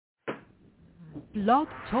Blog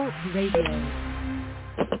Talk Radio.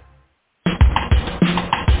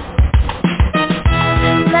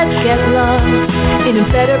 Let's get lost in a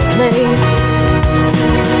better place.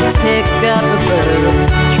 Pick up a book,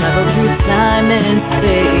 travel through time and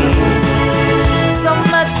space. So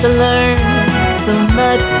much to learn, so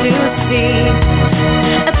much to see.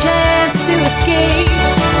 A chance to escape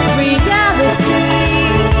reality.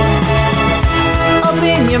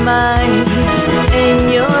 Open your mind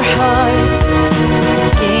and your heart.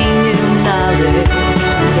 Gain new knowledge,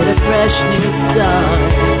 get a fresh new start.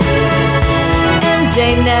 MJ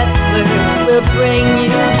Network will bring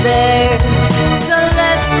you there. So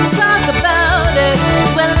let's talk about it.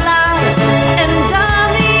 We're live and on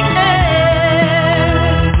the air.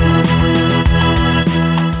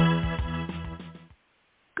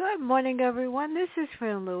 Good morning, everyone. This is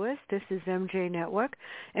Fran Lewis. This is MJ Network.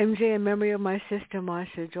 MJ in memory of my sister,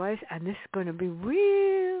 Marsha Joyce, and this is going to be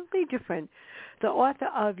really different. The author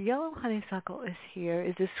of Yellow Honeysuckle is here,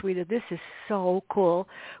 is a sweetheart. This is so cool.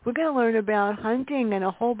 We're going to learn about hunting and a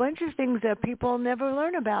whole bunch of things that people never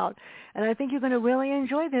learn about. And I think you're going to really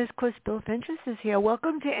enjoy this because Bill.fentress is here.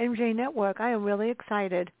 Welcome to MJ Network. I am really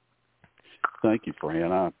excited. Thank you,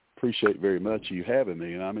 Fran. I appreciate very much you having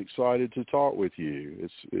me, and I'm excited to talk with you.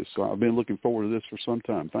 I've been looking forward to this for some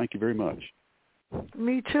time. Thank you very much.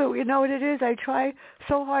 Me too. You know what it is? I try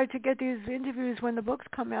so hard to get these interviews when the books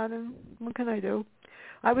come out, and what can I do?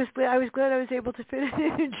 I was glad I was able to fit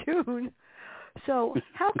it in June. So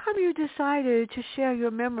how come you decided to share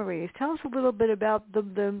your memories? Tell us a little bit about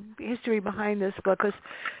the history behind this book, because,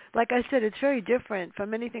 like I said, it's very different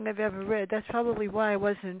from anything I've ever read. That's probably why I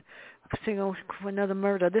wasn't single for another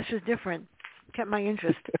murder. This was different. Kept my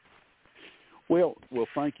interest. Well,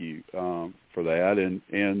 thank you for that,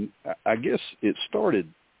 and I guess it started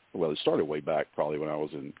way back probably when I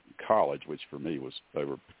was in college, which for me was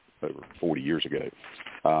over 40 years ago.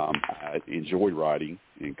 I enjoyed writing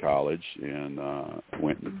in college, and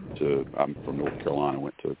I'm from North Carolina,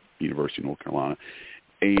 went to University of North Carolina,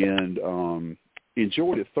 and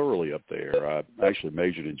enjoyed it thoroughly up there. I actually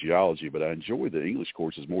majored in geology, but I enjoyed the English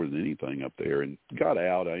courses more than anything up there, and got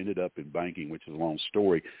out. I ended up in banking, which is a long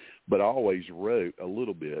story, but I always wrote a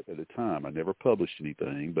little bit at a time. I never published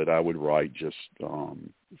anything, but I would write just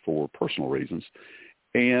for personal reasons.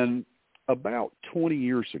 And about 20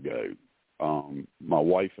 years ago, my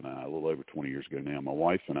wife and I, a little over 20 years ago now, my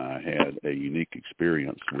wife and I had a unique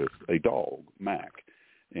experience with a dog, Mac.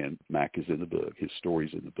 And Mac is in the book. His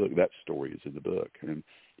story's in the book. That story is in the book. And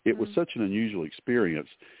it was such an unusual experience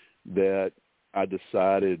that I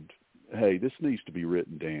decided, hey, this needs to be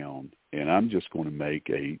written down, and I'm just going to make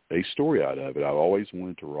a story out of it. I've always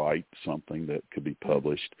wanted to write something that could be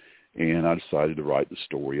published, and I decided to write the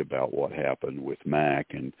story about what happened with Mac,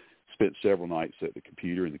 and spent several nights at the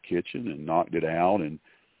computer in the kitchen and knocked it out and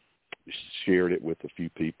shared it with a few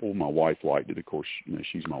people. My wife liked it. Of course,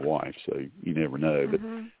 she's my wife, so you never know. But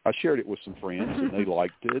I shared it with some friends, and they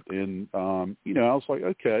liked it. And, I was like,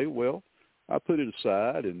 okay, well, I put it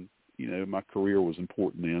aside, and, my career was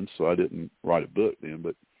important then, so I didn't write a book then.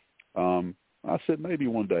 But I said maybe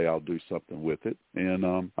one day I'll do something with it, and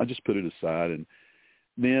I just put it aside. And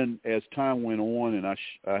then as time went on, and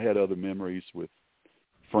I had other memories with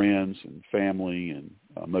friends and family, and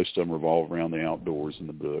most of them revolve around the outdoors in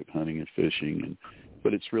the book, hunting and fishing,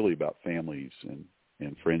 but it's really about families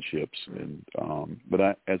and friendships. And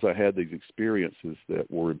as I had these experiences that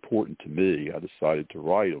were important to me, I decided to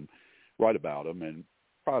write about them, and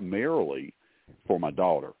primarily for my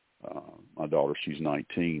daughter. My daughter, she's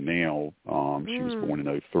 19 now. She was born in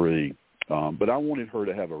 2003. But I wanted her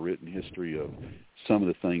to have a written history of some of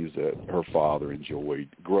the things that her father enjoyed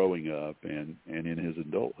growing up and in his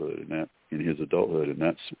adulthood, and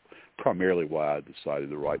that's primarily why I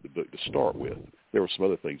decided to write the book to start with. There were some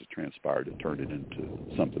other things that transpired that turned it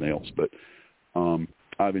into something else, but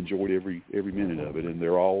I've enjoyed every minute of it, and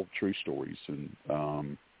they're all true stories, and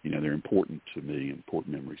they're important to me,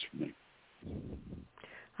 important memories for me.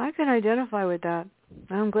 I can identify with that.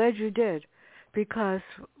 I'm glad you did, because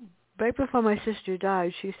right before my sister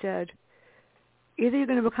died, she said, either you're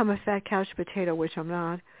going to become a fat couch potato, which I'm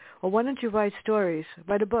not, or why don't you write stories,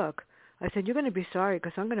 write a book? I said, you're going to be sorry,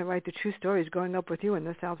 because I'm going to write the true stories growing up with you in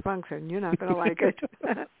the South Bronx, and you're not going to like it.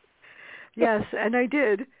 Yes, and I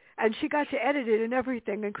did. And she got to edit it and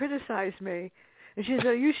everything and criticize me. And she said,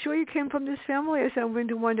 are you sure you came from this family? I said, I'm going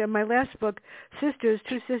to wonder. My last book, Two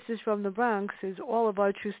Sisters from the Bronx, is all of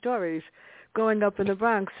our true stories growing up in the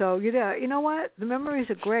Bronx. So, you know what? The memories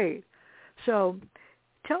are great. So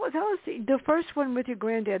Tell us, the first one with your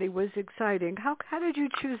granddaddy was exciting. How did you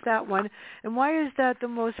choose that one, and why is that the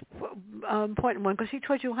most important one? Because he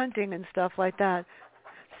taught you hunting and stuff like that,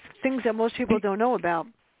 things that most people don't know about.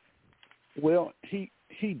 Well, he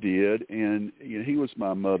did, and he was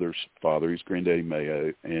my mother's father. He's Granddaddy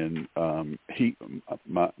Mayo, and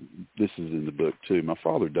this is in the book too. My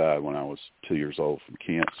father died when I was 2 years old from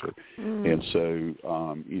cancer, and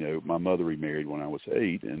so my mother remarried when I was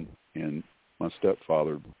 8, and my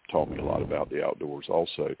stepfather taught me a lot about the outdoors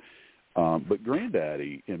also. But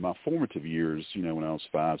Granddaddy, in my formative years, when I was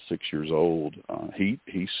 5, 6 years old,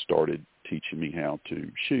 he started teaching me how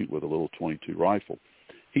to shoot with a little .22 rifle.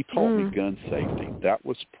 He taught me gun safety. That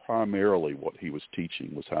was primarily what he was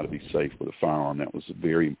teaching, was how to be safe with a firearm. That was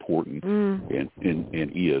very important and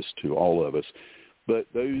is to all of us. But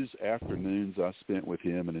those afternoons I spent with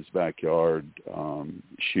him in his backyard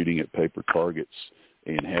shooting at paper targets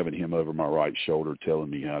and having him over my right shoulder telling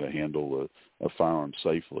me how to handle a firearm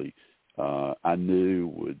safely, I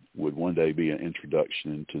knew would one day be an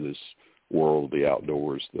introduction into this world of the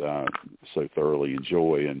outdoors that I so thoroughly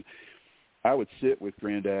enjoy. And I would sit with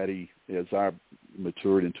Granddaddy as I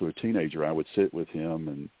matured into a teenager. I would sit with him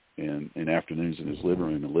and in afternoons in his living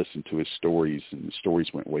room and listen to his stories. And the stories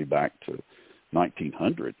went way back to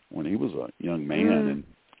 1900 when he was a young man. And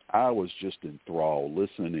I was just enthralled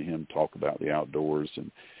listening to him talk about the outdoors. And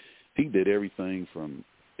he did everything from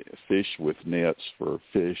fish with nets for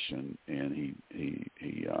fish, and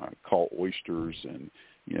he caught oysters, and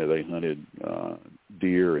they hunted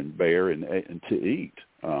deer and bear and to eat.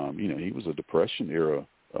 He was a Depression era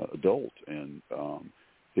adult, and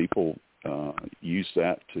people used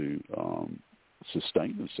that to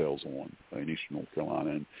sustain themselves in Eastern North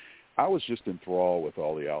Carolina. And I was just enthralled with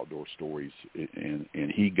all the outdoor stories, and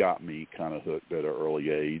he got me kind of hooked at an early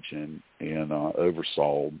age, and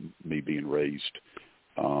oversaw me being raised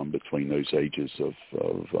between those ages of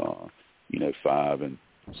 5 and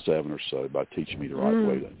 7 or so by teaching me the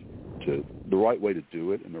right way to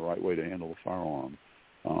do it and the right way to handle a firearm.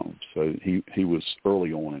 So he was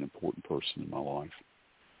early on an important person in my life.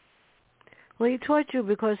 Well, he taught you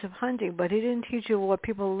because of hunting, but he didn't teach you what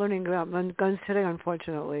people are learning about guns today,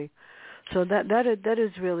 unfortunately. So that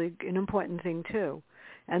is really an important thing too.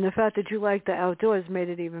 And the fact that you liked the outdoors made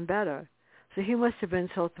it even better. So he must have been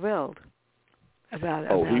so thrilled about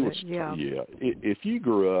it. He was. Yeah. If you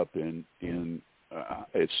grew up in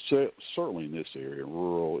it's certainly in this area,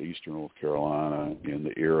 rural Eastern North Carolina, in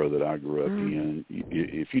the era that I grew up in,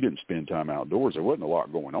 if you didn't spend time outdoors, there wasn't a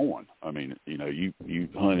lot going on. I mean, you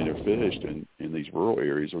hunted or fished in these rural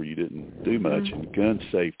areas, or you didn't do much, and gun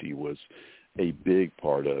safety was a big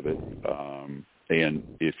part of it. And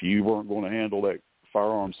if you weren't going to handle that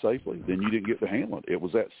firearm safely, then you didn't get to handle it. It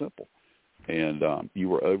was that simple. And you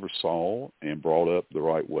were oversaw and brought up the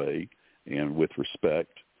right way and with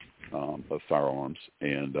respect of firearms,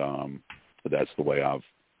 and that's the way I've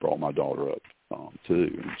brought my daughter up too,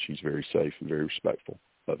 and she's very safe and very respectful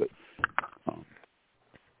of it.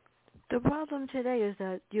 The problem today is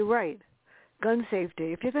that you're right, gun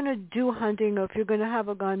safety. If you're going to do hunting, or if you're going to have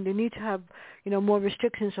a gun, you need to have more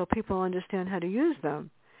restrictions so people understand how to use them,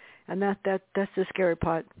 and that's the scary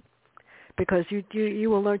part. Because you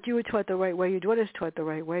were taught the right way, your daughter's taught the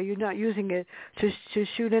right way. You're not using it to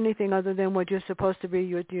shoot anything other than what you're supposed to be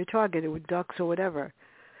your target, with ducks or whatever.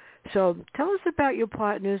 So tell us about your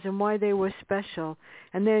partners and why they were special.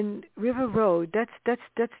 And then River Road,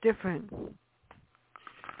 that's different.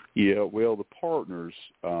 Yeah, well, the partners,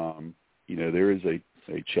 there is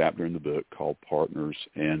a chapter in the book called Partners,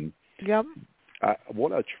 and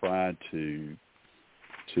what I tried to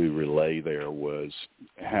relay there was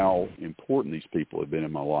how important these people have been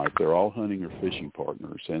in my life. They're all hunting or fishing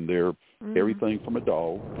partners, and they're everything from a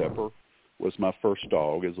dog. Pepper was my first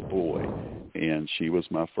dog as a boy, and she was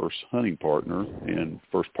my first hunting partner and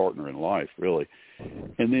first partner in life, really.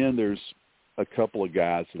 And then there's a couple of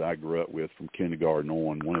guys that I grew up with from kindergarten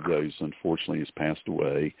on. One of those, unfortunately, has passed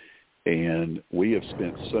away. And we have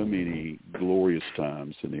spent so many glorious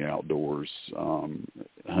times in the outdoors,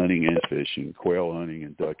 hunting and fishing, quail hunting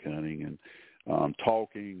and duck hunting, and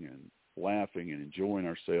talking and laughing and enjoying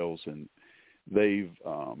ourselves. And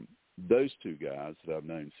those two guys that I've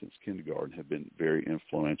known since kindergarten have been very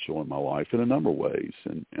influential in my life in a number of ways,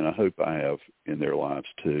 and I hope I have in their lives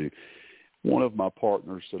too. One of my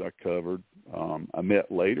partners that I covered, I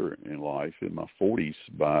met later in life in my 40s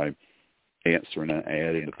by answering an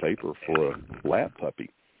ad in the paper for a lab puppy,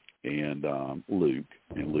 and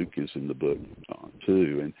Luke is in the book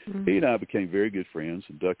too, and he and I became very good friends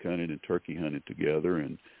and duck hunted and turkey hunted together,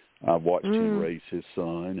 and I've watched him raise his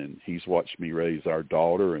son, and he's watched me raise our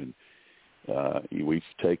daughter, and we've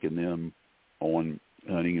taken them on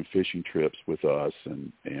hunting and fishing trips with us,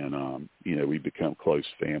 and we've become close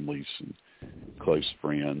families and close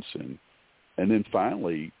friends, and then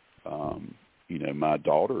finally, my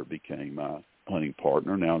daughter became my hunting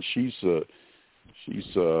partner. Now she's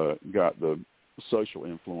got the social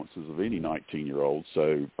influences of any 19-year-old,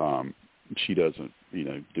 so she doesn't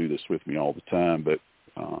do this with me all the time, but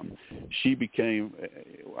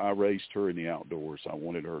I raised her in the outdoors. I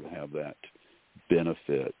wanted her to have that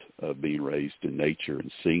benefit of being raised in nature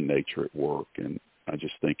and seeing nature at work, and I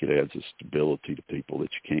just think it adds a stability to people that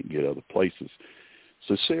you can't get other places.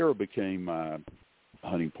 So Sarah became my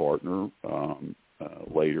hunting partner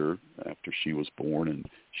later after she was born, and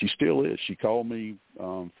she still is. She called me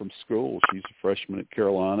from school. She's a freshman at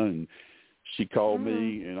Carolina, and she called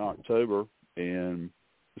me in October and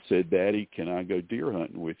said, "Daddy, can I go deer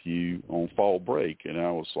hunting with you on fall break?" And I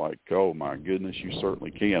was like, "Oh my goodness, you certainly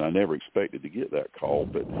can." I never expected to get that call,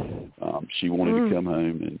 but she wanted to come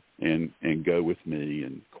home and go with me.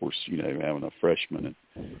 And of course, having a freshman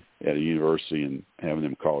at a university and having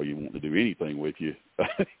them call you wanting to do anything with you,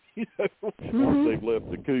 once they've left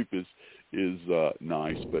the coop is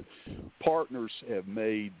nice. But partners have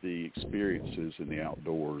made the experiences in the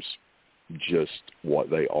outdoors just what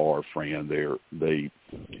they are, Fran. I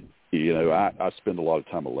spend a lot of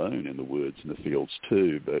time alone in the woods and the fields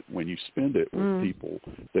too, but when you spend it with people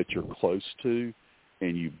that you're close to,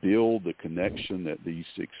 and you build the connection that these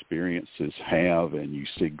experiences have, and you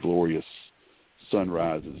see glorious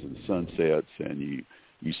sunrises and sunsets, and you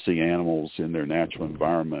see animals in their natural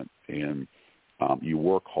environment, and you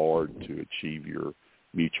work hard to achieve your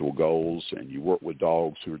mutual goals, and you work with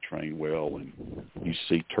dogs who are trained well, and you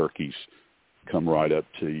see turkeys come right up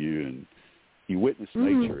to you, and you witness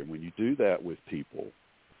nature. And when you do that with people,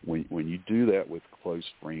 when you do that with close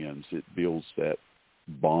friends, it builds that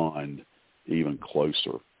bond even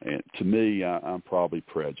closer. And to me, I'm probably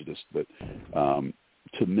prejudiced, but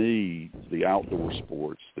to me, the outdoor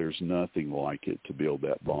sports, there's nothing like it to build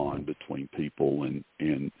that bond between people, and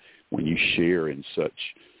when you share in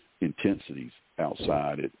such intensities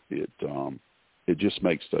outside, it just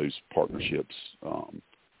makes those partnerships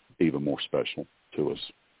even more special to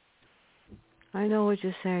us. I know what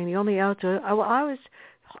you're saying. The only outdoor, I was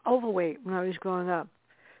overweight when I was growing up,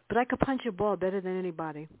 but I could punch a ball better than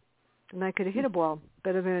anybody, and I could hit a ball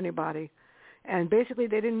better than anybody. And basically,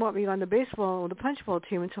 they didn't want me on the baseball or the punch ball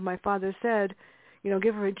team until my father said,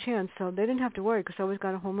 give her a chance. So they didn't have to worry because I always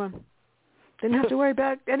got a home run. Didn't have to worry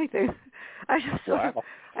about anything. I said,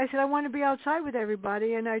 I want to be outside with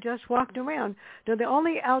everybody, and I just walked around. Now, the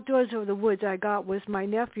only outdoors of the woods I got was my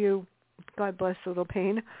nephew, God bless little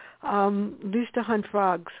pain, used to hunt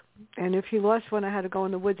frogs. And if he lost one, I had to go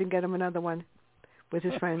in the woods and get him another one with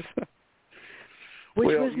his friends,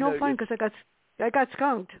 which was no fun because I got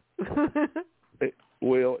skunked.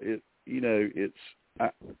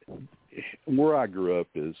 Where I grew up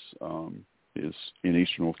is in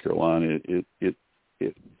eastern North Carolina. It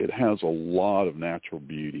has a lot of natural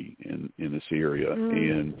beauty in this area,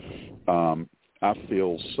 and I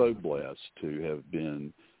feel so blessed to have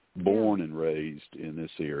been born and raised in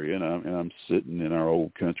this area. And I'm sitting in our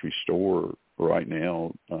old country store right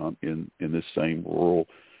now in this same rural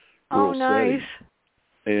nice. setting.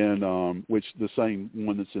 And which the same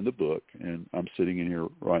one that's in the book, and I'm sitting in here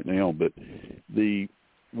right now. But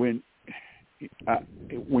when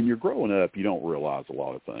you're growing up, you don't realize a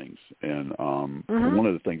lot of things, and one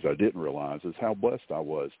of the things I didn't realize is how blessed I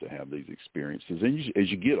was to have these experiences. And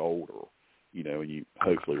as you get older, and you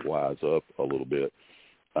hopefully wise up a little bit,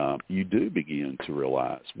 you do begin to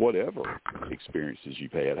realize whatever experiences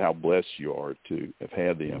you've had, how blessed you are to have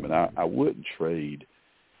had them. And I wouldn't trade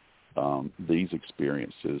these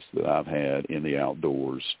experiences that I've had in the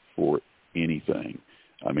outdoors for anything.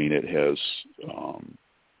 I mean, it has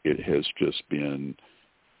just been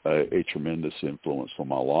a tremendous influence on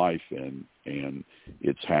my life, and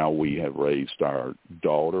it's how we have raised our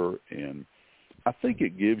daughter. And I think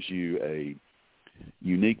it gives you a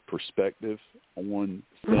unique perspective on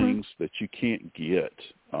things that you can't get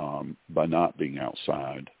by not being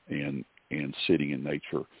outside and sitting in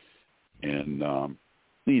nature. And I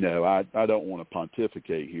don't want to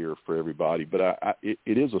pontificate here for everybody, but it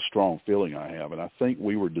is a strong feeling I have, and I think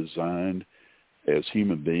we were designed as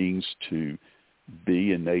human beings to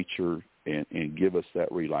be in nature and give us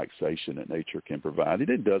that relaxation that nature can provide. And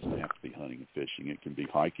it doesn't have to be hunting and fishing. It can be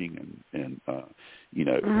hiking and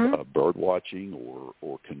bird watching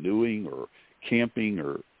or canoeing or camping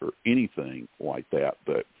or anything like that.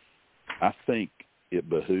 But I think it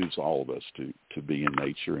behooves all of us to be in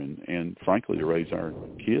nature and frankly, to raise our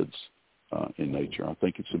kids in nature. I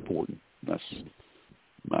think it's important. That's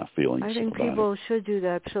my feelings. I think about people it. should do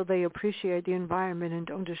that so they appreciate the environment and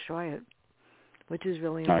don't destroy it, which is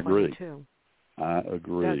really important I agree. too. I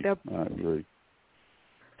agree. I agree.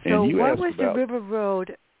 So and you why asked was about the River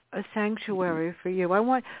Road a sanctuary for you?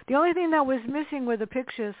 The only thing that was missing were the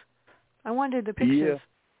pictures. I wanted the pictures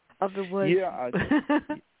of the woods. Yeah.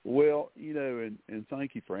 Well, and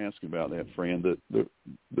thank you for asking about that, friend.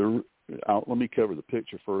 Let me cover the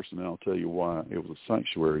picture first, and then I'll tell you why it was a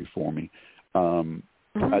sanctuary for me.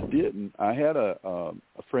 I had a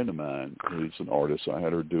friend of mine who's an artist. I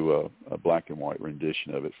had her do a black and white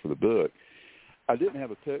rendition of it for the book. I didn't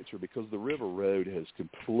have a picture because the River Road has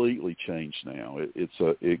completely changed now.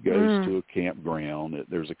 It goes to a campground.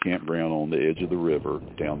 There's a campground on the edge of the river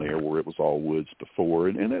down there where it was all woods before,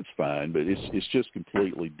 and that's fine. But it's just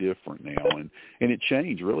completely different now, and it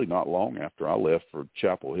changed really not long after I left for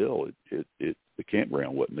Chapel Hill. The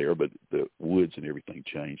campground wasn't there, but the woods and everything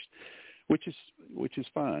changed, which is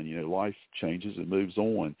fine. Life changes and moves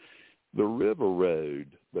on. The River Road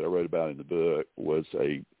that I wrote about in the book was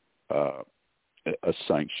a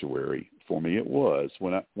sanctuary for me. It was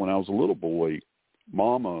when I was a little boy.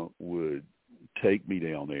 Mama would take me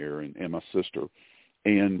down there and my sister,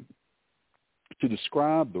 and to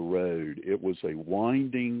describe the road, it was a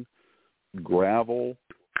winding gravel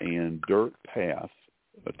and dirt path,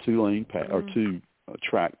 a 2-lane path or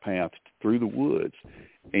 2-track path through the woods,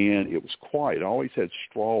 and it was quiet. It always had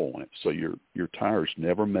straw on it, so your tires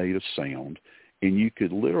never made a sound, and you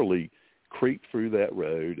could literally creep through that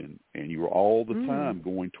road, and you were all the time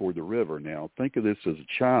going toward the river. Now, think of this as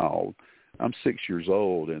a child. I'm 6 years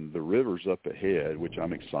old, and the river's up ahead, which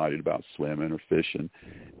I'm excited about swimming or fishing.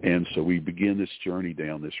 And so we begin this journey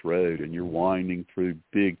down this road, and you're winding through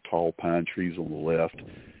big, tall pine trees on the left,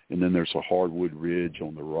 and then there's a hardwood ridge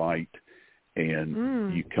on the right,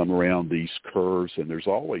 and you come around these curves, and there's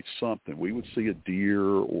always something. We would see a deer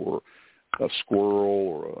or a squirrel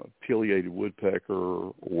or a pileated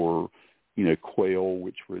woodpecker or quail,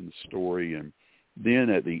 which were in the story. And then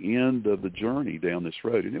at the end of the journey down this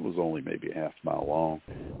road, and it was only maybe a half mile long,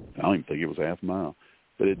 I don't even think it was a half mile,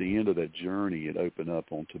 but at the end of that journey, it opened up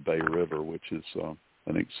onto Bay River, which is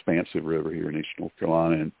an expansive river here in Eastern North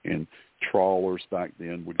Carolina, and trawlers back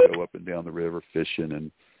then would go up and down the river fishing,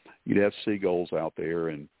 and you'd have seagulls out there.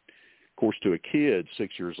 And of course, to a kid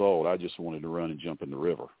 6 years old, I just wanted to run and jump in the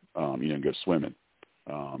river, and go swimming.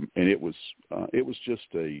 And it was just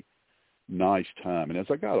a nice time. And as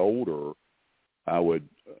I got older, I would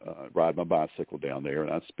ride my bicycle down there,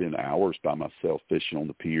 and I'd spend hours by myself fishing on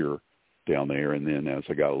the pier down there. And then as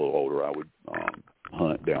I got a little older, I would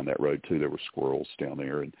hunt down that road too. There were squirrels down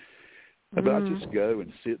there, but I'd just go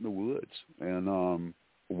and sit in the woods and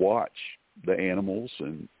watch the animals,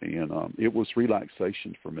 and it was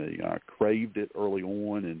relaxation for me. I craved it early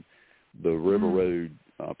on, and the River Road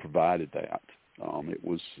provided that. It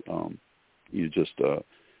was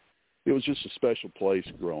it was just a special place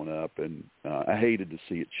growing up, and I hated to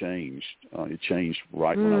see it change. It changed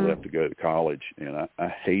right when I left to go to college, and I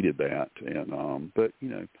hated that. And but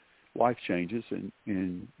life changes, and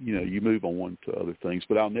you move on to other things.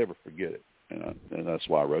 But I'll never forget it, and that's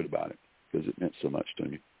why I wrote about it, because it meant so much to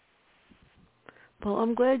me. Well,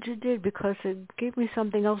 I'm glad you did, because it gave me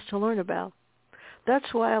something else to learn about.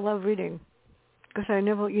 That's why I love reading, because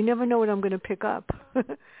you never know what I'm going to pick up.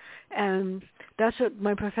 And that's what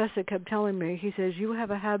my professor kept telling me. He says, you have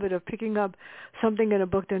a habit of picking up something in a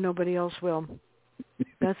book that nobody else will.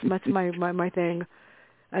 That's my thing.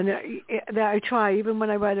 And that I try, even when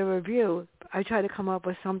I write a review, I try to come up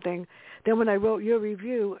with something. Then when I wrote your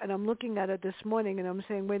review, and I'm looking at it this morning, and I'm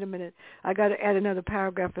saying, wait a minute, I got to add another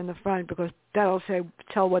paragraph in the front, because that'll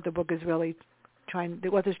tell what the book is really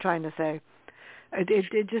what it's trying to say.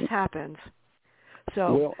 It just happens.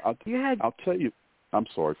 So well, I'll tell you. I'm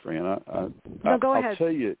sorry, Fran. No, go ahead. I'll tell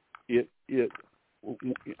you,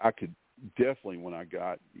 I could definitely, when I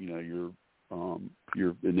got your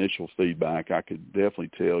initial feedback, I could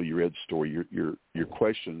definitely tell you read the story. Your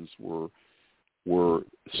questions were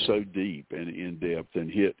so deep and in depth, and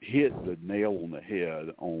hit the nail on the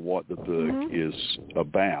head on what the book is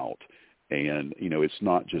about. And it's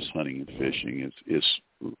not just hunting and fishing; it's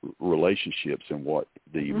relationships and what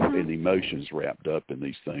and the emotions wrapped up in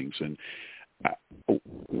these things. And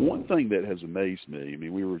one thing that has amazed me, I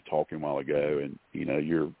mean, we were talking a while ago, and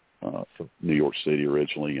you're from New York City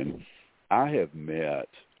originally, and I have met.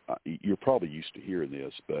 You're probably used to hearing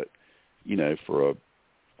this, but for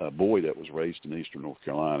a boy that was raised in Eastern North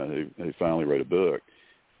Carolina who finally wrote a book,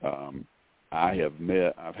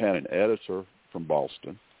 I've had an editor from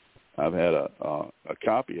Boston. I've had a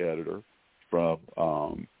copy editor from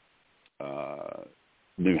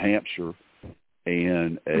New Hampshire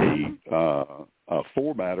and a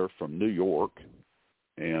formatter from New York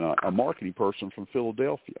and a marketing person from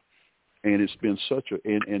Philadelphia. And it's been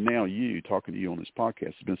and now talking to you on this podcast,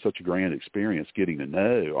 it's been such a grand experience getting to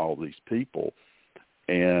know all these people.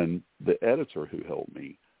 And the editor who helped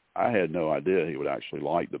me, I had no idea he would actually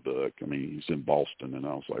like the book. I mean, he's in Boston, and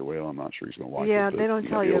I was like, well, I'm not sure he's going to like it. Yeah, they don't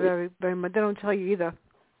tell you very much. They don't tell you either.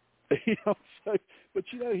 But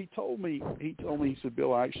he told me, he said,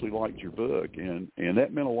 Bill, I actually liked your book, and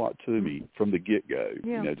that meant a lot to me from the get-go.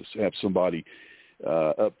 Yeah. To have somebody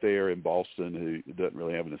up there in Boston who doesn't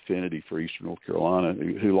really have an affinity for Eastern North Carolina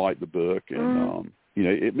who liked the book, and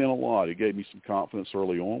it meant a lot. It gave me some confidence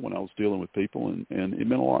early on when I was dealing with people, and it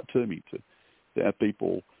meant a lot to me to have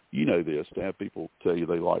people, to have people tell you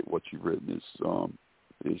they like what you've written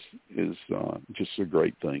is just a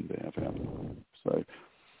great thing to have happen. So.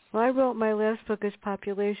 Well, I wrote my last book is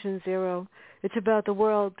Population Zero. It's about the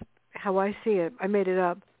world, how I see it. I made it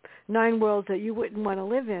up. 9 worlds that you wouldn't want to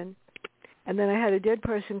live in. And then I had a dead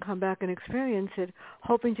person come back and experience it,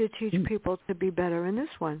 hoping to teach people to be better in this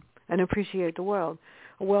one and appreciate the world.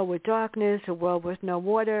 A world with darkness, a world with no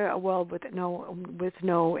water, a world with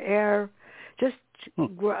no air, just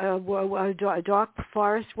a dark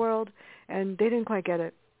forest world, and they didn't quite get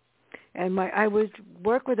it. And I would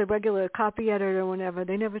work with a regular copy editor or whatever.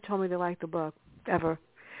 They never told me they liked the book, ever.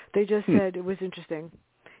 They just said it was interesting.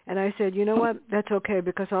 And I said, you know what, that's okay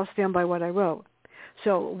because I'll stand by what I wrote.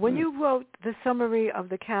 So when you wrote the summary of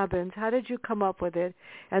the cabins, how did you come up with it?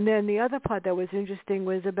 And then the other part that was interesting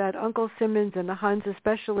was about Uncle Simmons and the Huns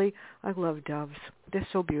especially. I love doves. They're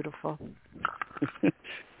so beautiful.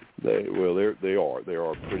 They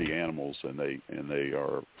are pretty animals, and they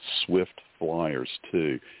are swift flyers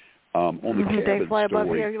too. On the cabin they fly story,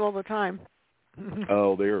 above here all the time.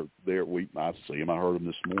 Oh, I see them. I heard them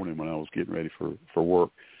this morning when I was getting ready for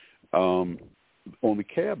work. On the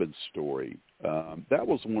cabin story, that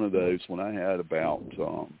was one of those when I had about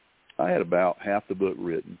half the book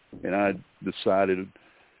written, and I decided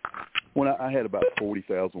when I had about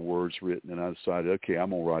 40,000 words written, and I decided, okay,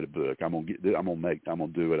 I'm gonna write a book. I'm gonna make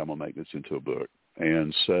this into a book.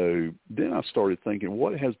 And so then I started thinking,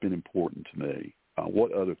 what has been important to me?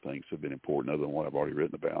 What other things have been important other than what I've already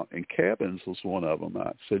written about? And cabins was one of them.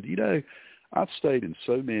 I said, I've stayed in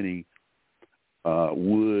so many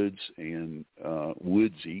woods and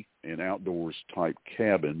woodsy and outdoors type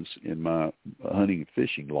cabins in my hunting and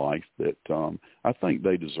fishing life that I think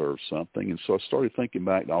they deserve something. And so I started thinking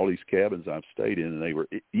back to all these cabins I've stayed in, and they were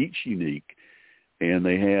each unique, and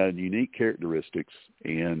they had unique characteristics,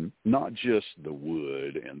 and not just the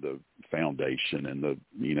wood and the foundation and the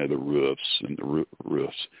roofs and the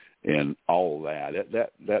roofs and all of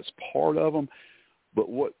that. That's part of them. But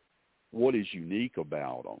what is unique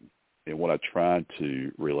about them, and what I tried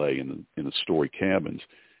to relay in the story Cabins,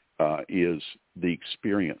 is the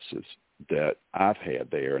experiences that I've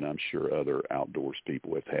had there, and I'm sure other outdoors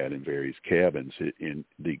people have had in various cabins, in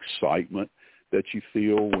the excitement that you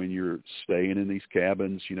feel when you're staying in these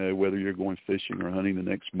cabins, whether you're going fishing or hunting the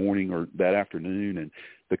next morning or that afternoon, and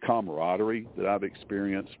the camaraderie that I've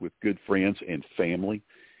experienced with good friends and family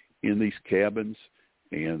in these cabins,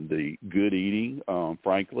 and the good eating.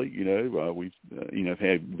 Frankly, we've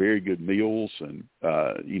had very good meals and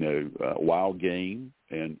wild game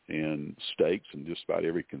and steaks and just about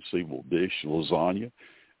every conceivable dish, lasagna,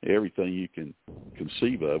 everything you can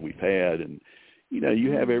conceive of we've had. And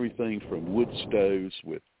you have everything from wood stoves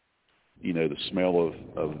with, the smell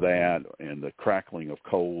of that and the crackling of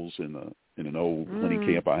coals in an old plenty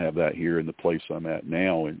camp. I have that here in the place I'm at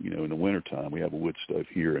now. And, in the wintertime, we have a wood stove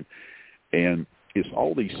here. And it's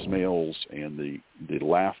all these smells and the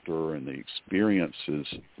laughter and the experiences,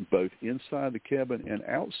 both inside the cabin and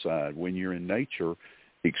outside when you're in nature,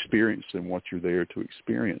 experiencing what you're there to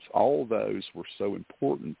experience. All those were so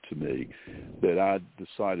important to me that I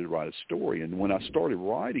decided to write a story. And when I started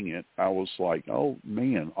writing it, I was like, oh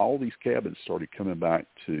man, all these cabins started coming back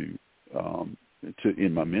to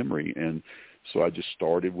in my memory. And so I just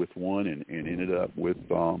started with one and ended up with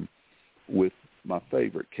my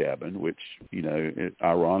favorite cabin, which, it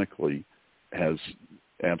ironically has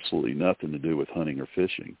absolutely nothing to do with hunting or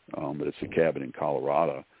fishing. But it's a cabin in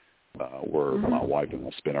Colorado, where my wife and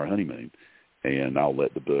I spent our honeymoon, and I'll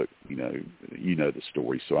let the book, the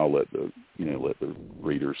story, so I'll let the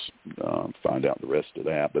readers find out the rest of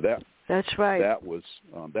that. But that's right. That was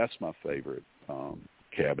that's my favorite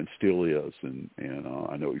cabin, still is, and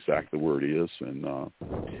I know exactly where it is, and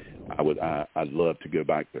I'd love to go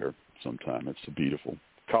back there sometime.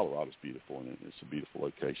 Colorado's beautiful, and it's a beautiful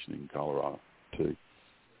location in Colorado too.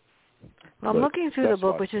 Well, I'm looking through the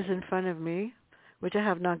book, which is in front of me, which I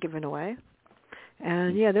have not given away.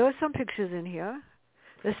 And, yeah, there were some pictures in here,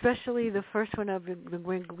 especially the first one of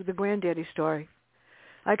the granddaddy story.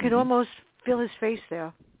 I could almost feel his face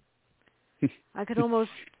there. I could almost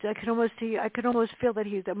feel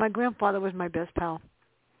that my grandfather was my best pal.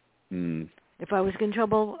 Mm. If I was in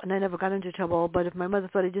trouble, and I never got into trouble, but if my mother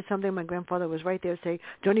thought I did something, my grandfather was right there to say,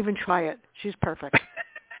 "Don't even try it. She's perfect."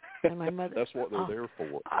 And my mother. That's what they're there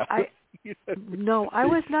for. No, I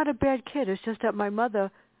was not a bad kid. It's just that my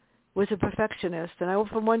mother was a perfectionist, and I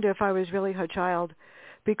often wonder if I was really her child,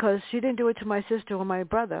 because she didn't do it to my sister or my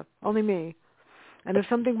brother, only me. And if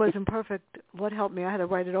something wasn't perfect, Lord help me, I had to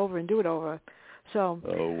write it over and do it over. So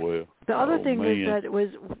the other thing is that it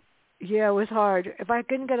was hard. If I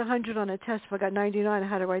couldn't get 100 on a test, if I got 99, I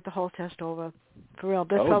had to write the whole test over. For real.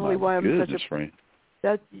 That's probably why I'm such a friend.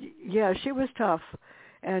 Yeah, she was tough.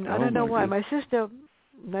 And I don't know why. My sister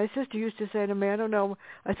used to say to me, I don't know.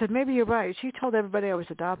 I said, maybe you're right. She told everybody I was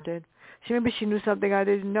adopted. Maybe she knew something I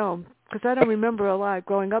didn't know, because I don't remember a lot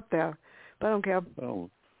growing up there. But I don't care.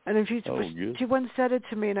 Oh. And then she once said it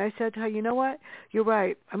to me, and I said to her, you know what? You're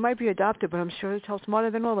right. I might be adopted, but I'm sure it's smarter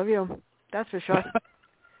than all of you. That's for sure.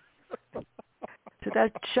 So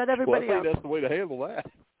that shut everybody up. I think that's the way to handle that.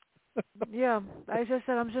 Yeah, I just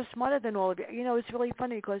said I'm just smarter than all of you. You know, it's really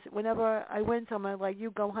funny because whenever I went somewhere, like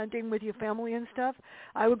you go hunting with your family and stuff,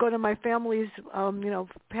 I would go to my family's,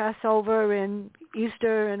 Passover and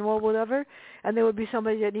Easter and whatever, and there would be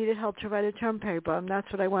somebody that needed help to write a term paper, and that's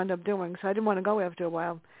what I wound up doing. So I didn't want to go after a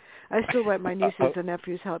while. I still write my nieces and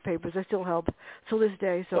nephews' papers. I still help till this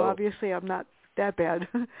day. So obviously I'm not that bad.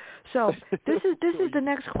 So this is the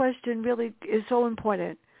next question. Really is so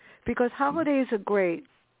important because holidays are great.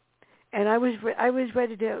 And I was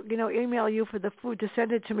ready to, email you for the food to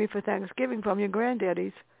send it to me for Thanksgiving from your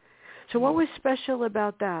granddaddies. So what was special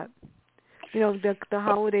about that? The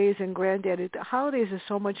holidays and granddaddy. The holidays are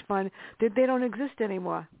so much fun that they don't exist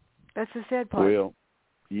anymore. That's the sad part. Well,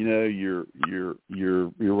 you're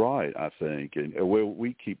right. I think, and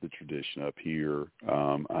we keep the tradition up here.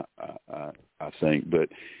 I think, but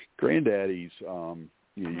granddaddies.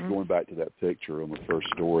 You're going back to that picture on the first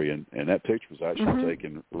story, and that picture was actually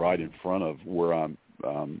taken right in front of where I'm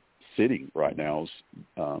sitting right now.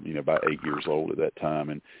 I was, about 8 years old at that time,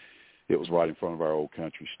 and it was right in front of our old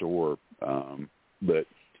country store. But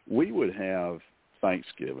we would have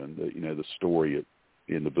Thanksgiving. The story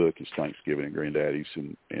in the book is Thanksgiving at Granddaddy's,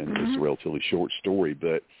 and it's a relatively short story.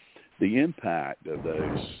 But the impact of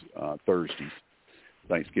those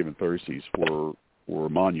Thanksgiving Thursdays, were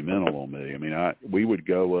monumental on me. I mean, we would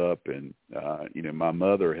go up and, my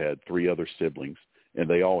mother had 3 other siblings, and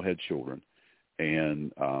they all had children.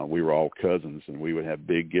 And we were all cousins, and we would have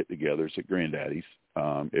big get-togethers at Granddaddy's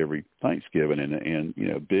every Thanksgiving,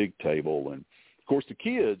 and big table. And, of course, the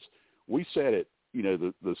kids, we sat at,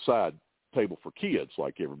 the side table for kids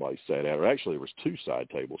like everybody sat at. Or actually, there was 2 side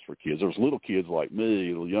tables for kids. There was little kids like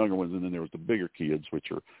me, the younger ones, and then there was the bigger kids,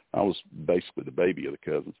 I was basically the baby of the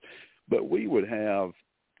cousins. But we would have,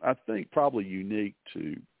 I think, probably unique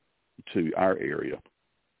to our area,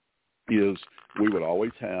 is we would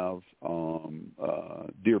always have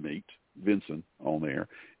deer meat, venison, on there,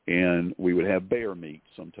 and we would have bear meat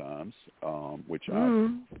sometimes, which I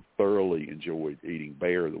thoroughly enjoyed eating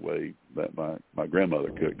bear the way that my grandmother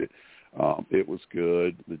cooked it. It was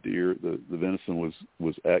good. The deer, the venison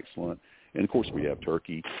was excellent, and of course we have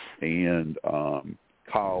turkey and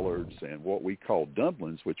collards and what we call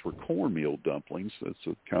dumplings, which were cornmeal dumplings. It's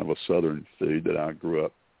a kind of a southern food that I grew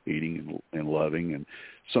up eating and loving. And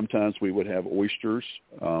sometimes we would have oysters.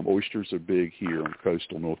 Oysters are big here in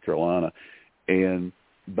coastal North Carolina. And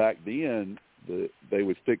back then, they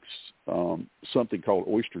would fix something called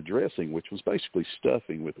oyster dressing, which was basically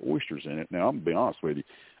stuffing with oysters in it. Now, I'm going to be honest with you.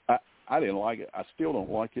 I didn't like it. I still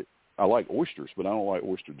don't like it. I like oysters, but I don't like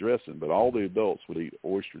oyster dressing. But all the adults would eat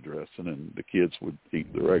oyster dressing, and the kids would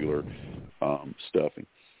eat the regular stuffing.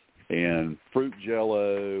 And fruit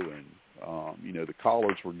jello, and the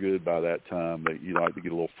collards were good by that time. You like to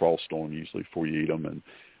get a little frost on them usually before you eat them.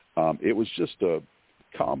 And it was just a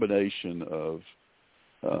combination of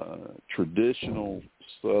traditional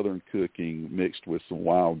Southern cooking mixed with some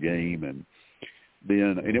wild game, and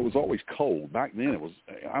it was always cold. Back then it was,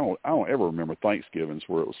 I don't ever remember Thanksgivings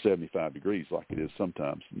where it was 75 degrees like it is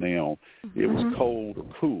sometimes now. It was cold or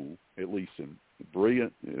cool, at least in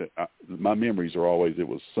brilliant. My memories are always it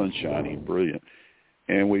was sunshiny and brilliant.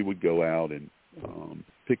 And we would go out and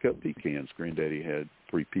pick up pecans. Granddaddy had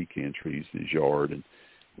 3 pecan trees in his yard, and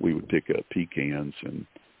we would pick up pecans. And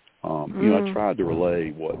I tried to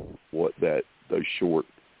relay what those short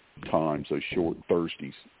times, those short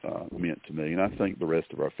Thursdays meant to me, and I think the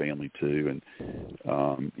rest of our family too.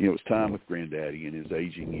 And it was time with Granddaddy in his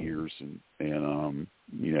aging years, and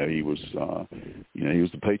he was he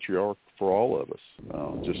was the patriarch for all of us.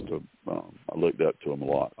 I looked up to him a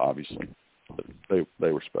lot, obviously. But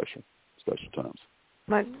they were special times.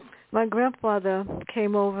 My grandfather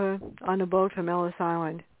came over on a boat from Ellis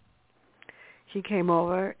Island. He came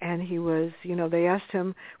over, and he was, they asked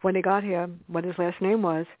him when he got here what his last name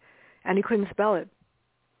was, and he couldn't spell it.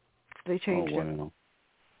 They changed it.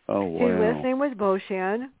 Oh, wow. His last name was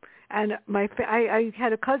Beauchamp, and I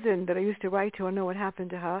had a cousin that I used to write to. I know what happened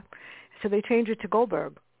to her. So they changed it to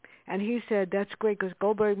Goldberg. And he said, that's great because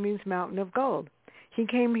Goldberg means mountain of gold. He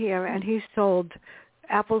came here, and he sold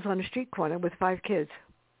apples on a street corner with 5 kids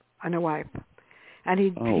and a wife. And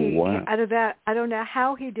he out of that, I don't know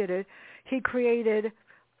how he did it. He created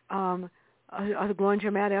a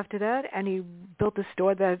laundromat after that, and he built a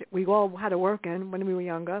store that we all had to work in when we were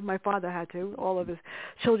younger. My father had to. All of his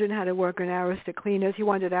children had to work in Arista cleaners. He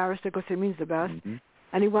wanted Arista because it means the best. Mm-hmm.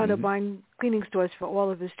 And he wound up buying cleaning stores for all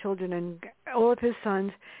of his children and all of his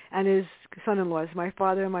sons and his son-in-laws, my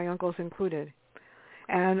father and my uncles included.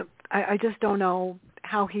 And I just don't know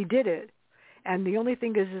how he did it. And the only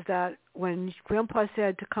thing is that when Grandpa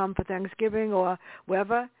said to come for Thanksgiving or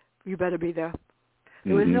wherever, you better be there.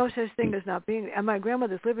 There was no such thing as not being. And my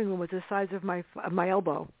grandmother's living room was the size of my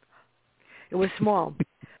elbow. It was small.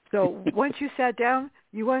 So once you sat down,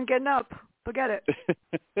 you weren't getting up. Forget it.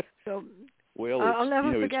 So I'll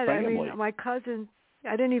never forget it. I mean, my cousin,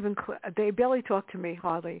 they barely talked to me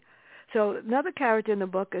hardly. So another character in the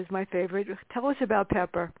book is my favorite. Tell us about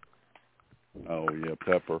Pepper. Oh, yeah,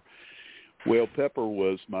 Pepper. Well, Pepper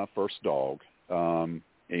was my first dog. And,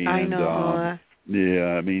 I know.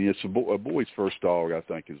 Yeah, I mean, it's a boy's first dog. I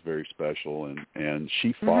think is very special, and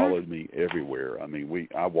she followed me everywhere. I mean,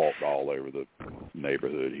 I walked all over the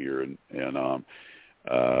neighborhood here, and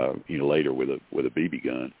later with a BB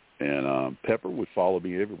gun. And Pepper would follow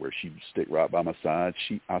me everywhere. She'd stick right by my side.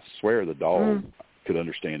 I swear, the dog could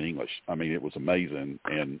understand English. I mean, it was amazing.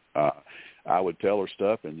 And I would tell her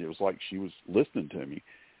stuff, and it was like she was listening to me.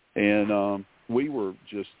 And we were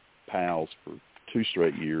just pals for 2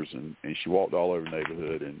 straight years, and she walked all over the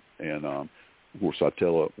neighborhood, and of course I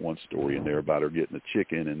tell one story in there about her getting a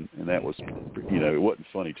chicken, and that was, it wasn't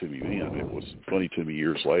funny to me then. It was funny to me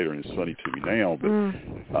years later, and it's funny to me now. But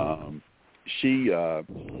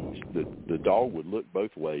the dog would look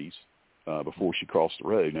both ways before she crossed the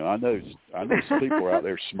road. Now I know some people are out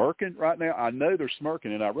there smirking right now. I know they're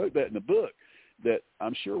smirking, and I wrote that in the book. That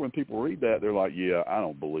I'm sure when people read that, they're like, yeah, I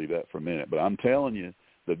don't believe that for a minute. But I'm telling you,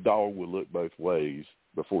 the dog would look both ways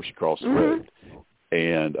before she crossed the road.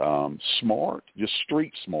 And smart, just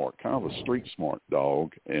street smart, kind of a street smart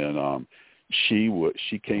dog. And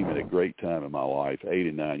she came at a great time in my life, 8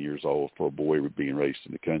 and 9 years old, for a boy being raised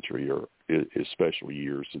in the country, or his special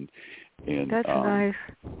years. And that's nice.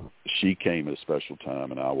 She came at a special time,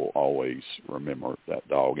 and I will always remember that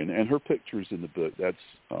dog. And her picture's in the book.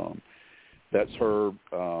 That's her,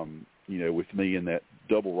 with me in that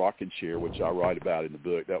double rocking chair, which I write about in the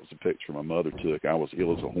book. That was a picture my mother took. I was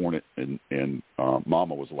ill as a hornet, and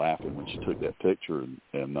Mama was laughing when she took that picture.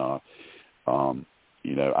 And I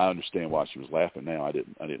understand why she was laughing now. I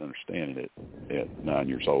didn't understand it at 9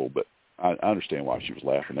 years old, but I understand why she was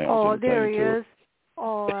laughing now. Oh, there he is.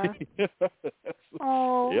 Oh,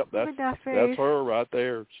 yep, look at that face. That's her right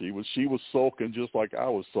there. She was sulking just like I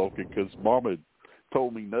was sulking because Mama had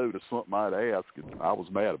told me no to something I'd asked, and I was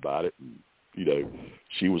mad about it. And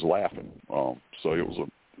she was laughing. So it was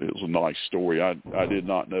a nice story. I did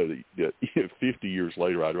not know that 50 years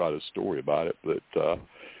later I'd write a story about it, but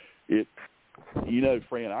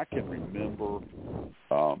Fran, I can remember.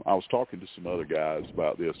 I was talking to some other guys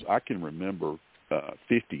about this. I can remember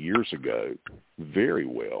 50 years ago very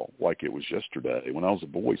well, like it was yesterday. When I was a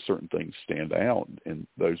boy, certain things stand out, and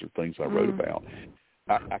those are things I wrote about.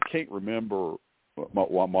 I can't remember. My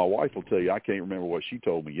wife will tell you I can't remember what she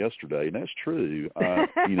told me yesterday, and that's true.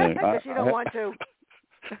 You don't want to.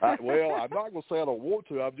 Well, I'm not going to say I don't want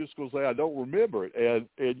to. I'm just going to say I don't remember it,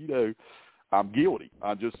 and I'm guilty.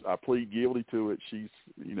 I plead guilty to it. She's,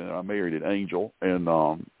 I married an angel, and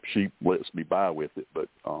she lets me by with it. But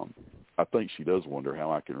I think she does wonder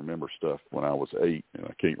how I can remember stuff when I was 8, and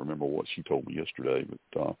I can't remember what she told me yesterday.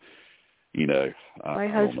 But I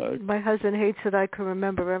don't know. My husband hates that I can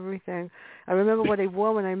remember everything. I remember what he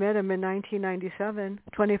wore when I met him in 1997,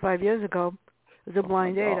 25 years ago. It was a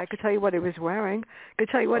blind date. I could tell you what he was wearing. I could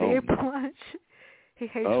tell you what he ate for lunch. He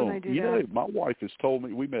hates when I do that. My wife has told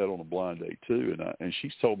me, we met on a blind date too, and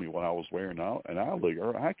she's told me what I was wearing. And I look at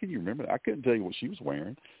her, how can you remember that? I couldn't tell you what she was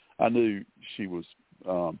wearing. I knew she was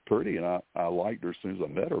pretty, and I liked her as soon as I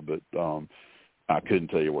met her, but I couldn't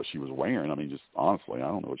tell you what she was wearing. I mean, just honestly, I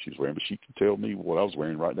don't know what she was wearing, but she could tell me what I was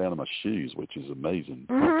wearing right down to my shoes, which is amazing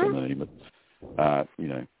to me. But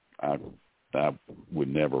I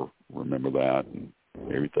would never remember that and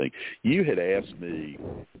everything. You had asked me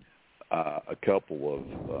a couple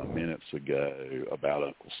of minutes ago about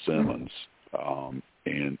Uncle Simmons,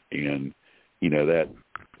 and that.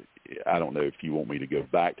 I don't know if you want me to go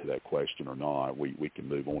back to that question or not. We can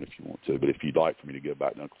move on if you want to, but if you'd like for me to go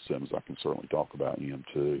back to Uncle Simmons, I can certainly talk about him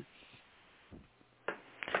too.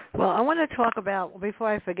 Well, I want to talk about, before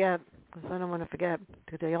I forget, because I don't want to forget,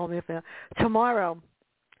 today only tomorrow.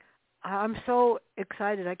 I'm so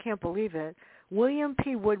excited, I can't believe it. William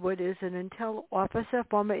P. Woodward is an intel officer,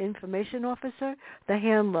 former information officer, the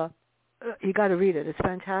handler. You got to read it. It's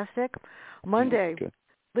fantastic. Monday, okay.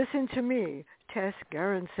 Listen to Me, Tess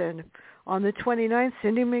Gerritsen. On the 29th,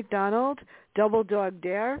 Cindy McDonald, Double Dog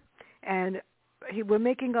Dare, and we're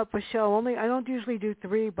making up a show. I don't usually do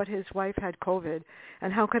 3, but his wife had COVID,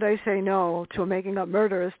 and how could I say no to Making Up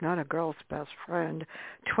Murder is Not a Girl's Best Friend.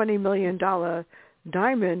 $20 million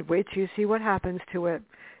diamond. Wait till you see what happens to it.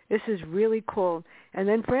 This is really cool. And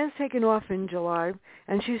then Fran's taking off in July,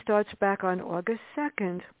 and she starts back on August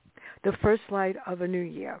 2nd, the first light of a new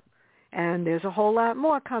year. And there's a whole lot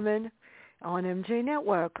more coming on MJ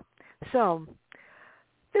Network. So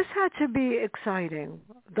this had to be exciting.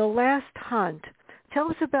 The last hunt. Tell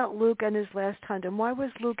us about Luke and his last hunt, and why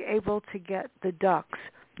was Luke able to get the ducks?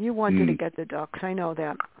 You wanted to get the ducks. I know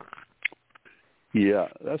that. Yeah,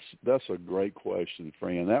 that's a great question,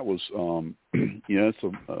 Fran. That was, it's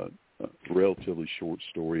a relatively short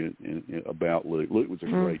story about Luke. Luke was a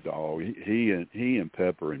great dog. He and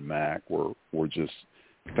Pepper and Mac were just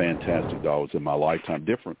fantastic dogs in my lifetime,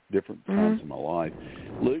 different times in my life.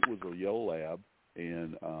 Luke was a yellow lab,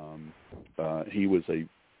 and he was a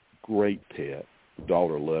great pet.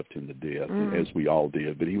 Daughter loved him to death, as we all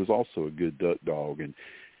did, but he was also a good duck dog, and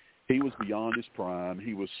he was beyond his prime.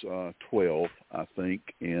 He was 12, I think,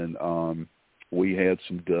 and we had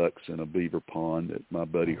some ducks in a beaver pond that my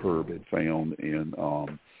buddy Herb had found, and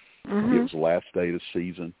it was the last day of the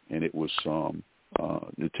season, and it was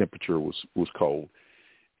the temperature was cold.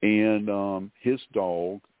 And his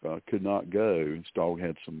dog could not go. His dog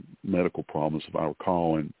had some medical problems, if I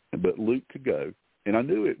recall, but Luke could go. And I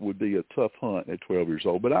knew it would be a tough hunt at 12 years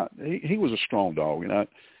old, but he was a strong dog, and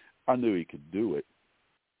I knew he could do it.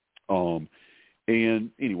 And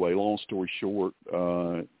anyway, long story short,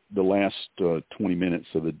 the last 20 minutes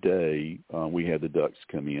of the day, we had the ducks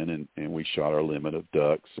come in, and we shot our limit of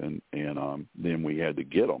ducks, and then we had to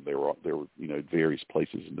get them. There were various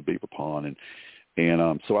places in the beaver pond,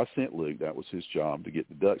 and so I sent Luke. That was his job, to get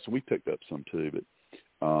the ducks. So we picked up some too,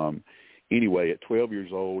 but anyway, at 12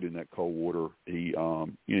 years old in that cold water, he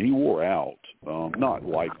wore out, not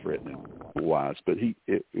life-threatening wise, but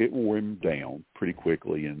it wore him down pretty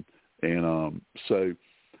quickly, and so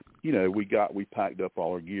we packed up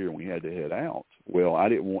all our gear and we had to head out. Well, I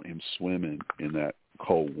didn't want him swimming in that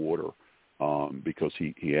cold water because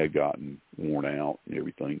he had gotten worn out and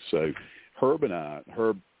everything. So Herb's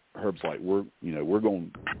like, we're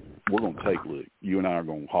going to take Luke. You and I are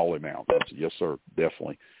going to haul him out. I said, yes, sir,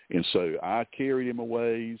 definitely. And so I carried him a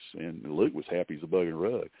ways, and Luke was happy as a bug in a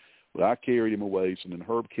rug. But I carried him a ways, and then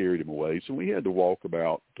Herb carried him a ways, and we had to walk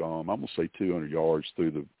about, I'm going to say 200 yards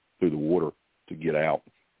through the water to get out.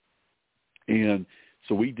 And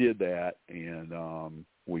so we did that, and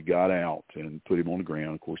we got out and put him on the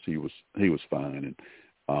ground. Of course, he was fine,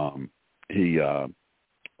 and he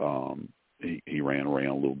ran around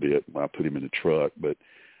a little bit. I put him in the truck, but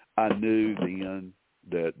I knew then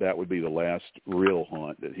that would be the last real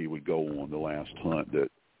hunt that he would go on, the last hunt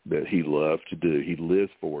that he loved to do. He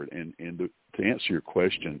lived for it. And to answer your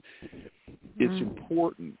question, it's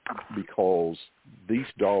important because these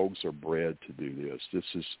dogs are bred to do this.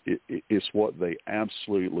 It's what they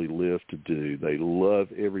absolutely live to do. They love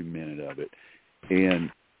every minute of it.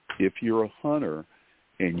 And if you're a hunter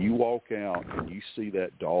and you walk out and you see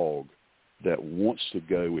that dog that wants to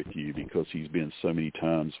go with you because he's been so many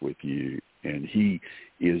times with you, and he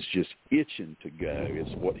is just itching to go, it's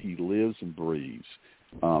what he lives and breathes,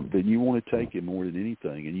 then you want to take him more than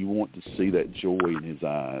anything, and you want to see that joy in his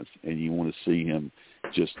eyes, and you want to see him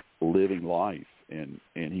just living life. And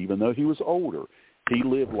even though he was older, he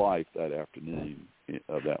lived life that afternoon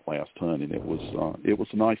of that last hunt, and it was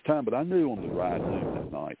a nice time. But I knew on the ride home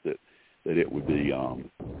that night that it would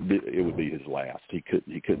be his last. He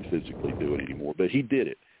couldn't physically do it anymore, but he did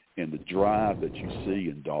it. And the drive that you see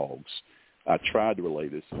in dogs, I tried to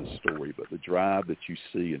relate this in a story, but the drive that you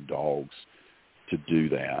see in dogs to do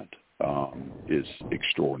that is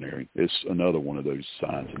extraordinary. It's another one of those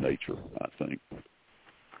signs of nature, I think.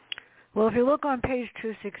 Well, if you look on page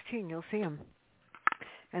 216, you'll see him.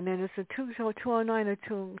 And then it's a 209 or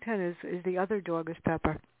 210 is the other dog is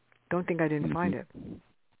Pepper. Don't think I didn't find it.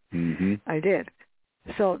 Mm-hmm. I did.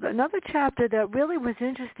 So another chapter that really was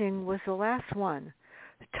interesting was the last one,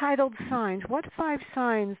 titled Signs. What 5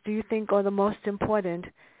 signs do you think are the most important?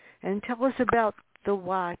 And tell us about the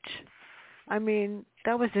watch. I mean,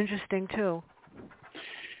 that was interesting too.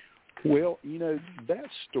 Well, that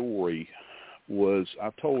story was, I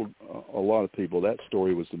told a lot of people that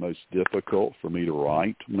story was the most difficult for me to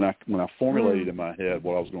write. When I formulated in my head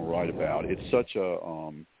what I was going to write about, it's such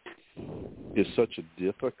a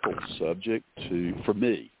difficult subject for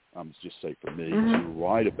me. I'm just say for me to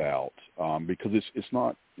write about because it's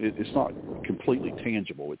not completely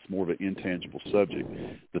tangible. It's more of an intangible subject,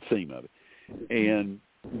 the theme of it.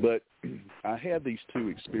 But I had these 2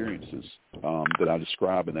 experiences that I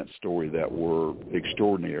describe in that story that were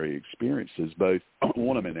extraordinary experiences, both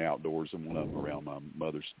one of them in outdoors and one of them around my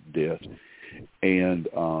mother's death. And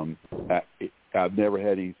I've never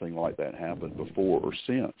had anything like that happen before or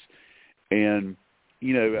since. And,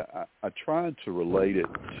 I tried to relate it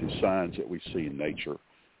to signs that we see in nature.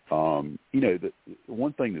 The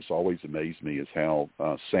one thing that's always amazed me is how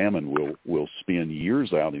salmon will spend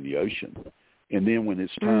years out in the ocean. And then when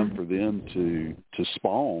it's time for them to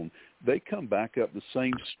spawn, they come back up the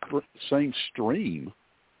same stream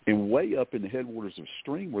and way up in the headwaters of the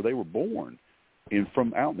stream where they were born and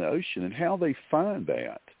from out in the ocean. And how they find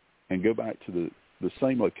that and go back to the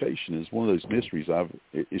same location is one of those mysteries.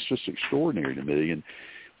 It's just extraordinary to me. And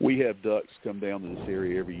we have ducks come down to this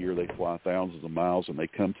area every year. They fly thousands of miles, and they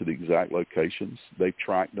come to the exact locations. They've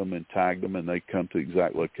tracked them and tagged them, and they come to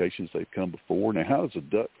exact locations they've come before. Now, how does a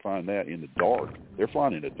duck find that in the dark? They're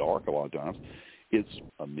flying in the dark a lot of times. It's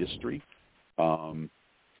a mystery. There's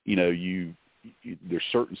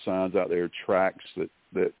certain signs out there, tracks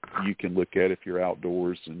that you can look at if you're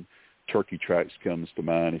outdoors, and turkey tracks comes to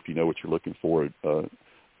mind if you know what you're looking for. A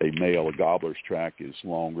gobbler's track is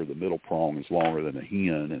longer, the middle prong is longer than a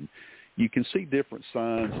hen, and you can see different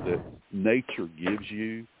signs that nature gives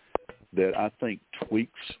you that I think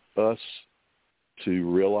tweaks us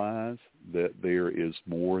to realize that there is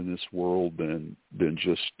more in this world than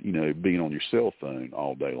just, being on your cell phone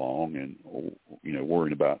all day long and,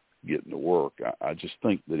 worrying about getting to work. I just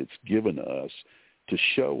think that it's given us to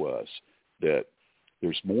show us that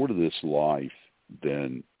there's more to this life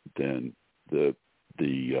than the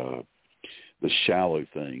shallow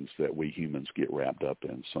things that we humans get wrapped up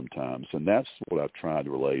in sometimes. And that's what I've tried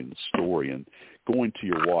to relate in the story. And going to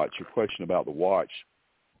your watch, your question about the watch,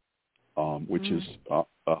 which is a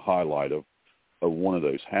highlight of one of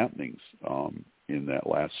those happenings in that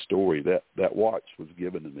last story. That watch was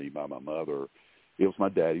given to me by my mother. It was my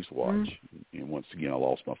daddy's watch. And once again, I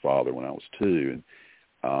lost my father when I was 2.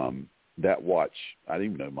 And that watch, I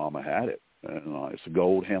didn't even know Mama had it. And it's a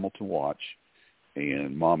gold Hamilton watch.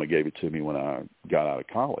 And Mama gave it to me when I got out of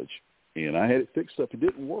college. And I had it fixed up. It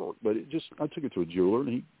didn't work, but I took it to a jeweler, and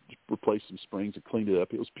he replaced some springs and cleaned it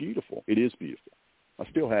up. It was beautiful. It is beautiful. I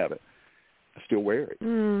still have it. I still wear it.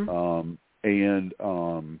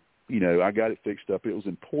 I got it fixed up. It was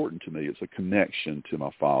important to me. It's a connection to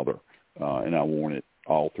my father, and I worn it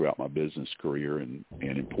all throughout my business career and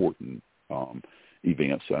important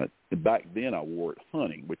events. Back then, I wore it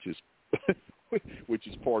hunting, which is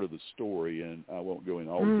part of the story, and I won't go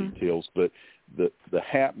into all the details, but the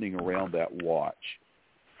happening around that watch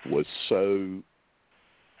was so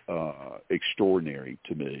extraordinary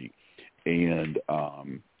to me, and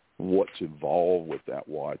what's involved with that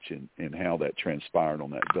watch and how that transpired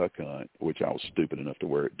on that duck hunt, which I was stupid enough to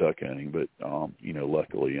wear it duck hunting, but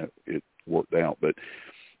luckily it worked out. But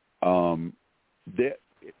that.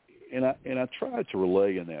 And I tried to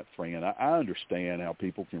relay in that, Fran. I understand how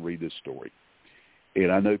people can read this story. And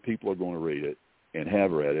I know people are going to read it and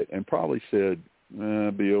have read it and probably said,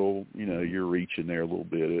 Bill, you're reaching there a little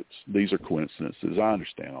bit. These are coincidences. I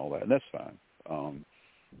understand all that, and that's fine.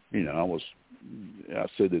 I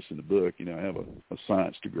said this in the book, I have a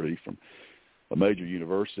science degree from a major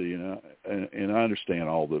university, and I understand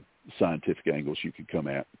all the scientific angles you could come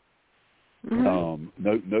at.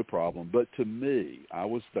 No problem. But to me, I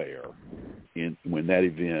was there when that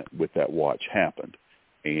event with that watch happened,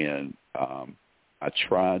 and I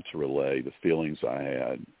tried to relay the feelings I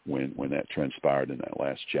had when that transpired in that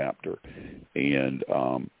last chapter, and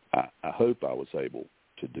I hope I was able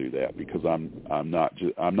to do that, because I'm not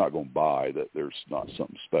going to buy that there's not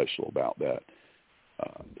something special about that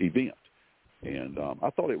event. And I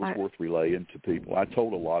thought it was worth relaying to people. I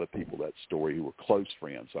told a lot of people that story who were close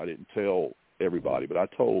friends. I didn't tell everybody, but I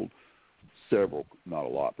told several, not a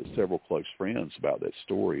lot, but several close friends about that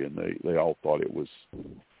story, and they all thought it was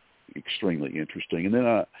extremely interesting. And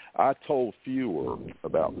then I told fewer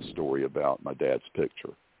about the story about my dad's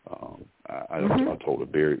picture. I told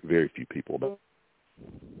very, very few people about it.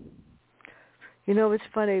 You know, it's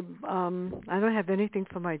funny. I don't have anything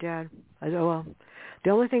for my dad. The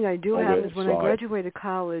only thing I do have is when I graduated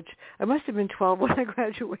college. I must have been 12 when I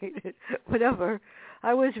graduated. Whatever.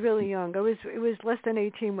 I was really young. It was less than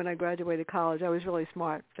 18 when I graduated college. I was really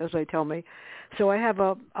smart, as they tell me. So I have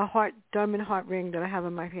a diamond heart ring that I have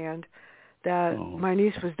in my hand that my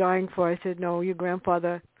niece was dying for. I said, no, your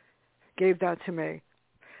grandfather gave that to me.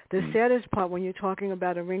 The saddest part when you're talking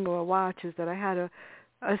about a ring or a watch is that I had a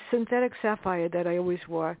synthetic sapphire that I always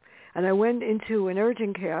wore. And I went into an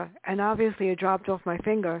urgent care, and obviously it dropped off my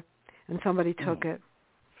finger, and somebody took it.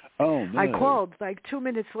 Oh, no. I called like 2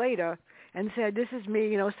 minutes later and said, this is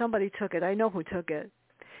me, somebody took it. I know who took it.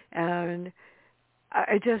 And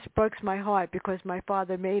it just breaks my heart because my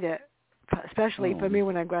father made it, especially for me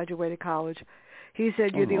when I graduated college. He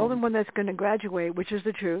said, you're the only one that's going to graduate, which is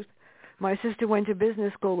the truth. My sister went to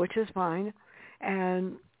business school, which is fine.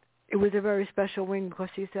 And it was a very special ring because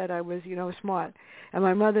he said I was, smart. And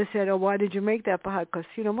my mother said, oh, why did you make that for her? Because,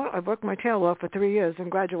 I worked my tail off for 3 years and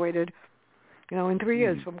graduated, in 3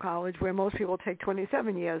 years from college, where most people take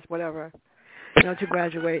 27 years, whatever, to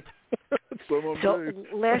graduate. So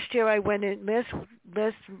last year I went in,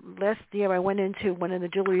 last year I went into one of the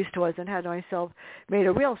jewelry stores and had myself made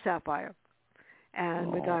a real sapphire and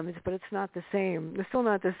with diamonds, but it's not the same. It's still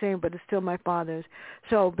not the same, but it's still my father's.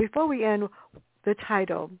 So before we end, the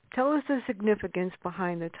title. Tell us the significance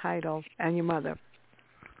behind the title and your mother.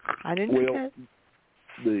 I didn't forget.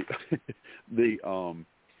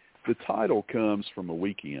 The title comes from a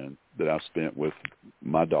weekend that I spent with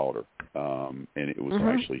my daughter, and it was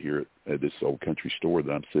actually here at this old country store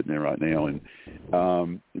that I'm sitting in right now. And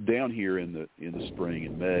down here in the spring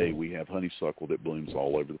and May, we have honeysuckle that blooms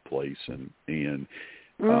all over the place, and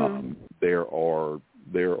there are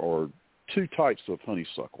two types of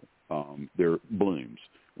honeysuckle. They're blooms.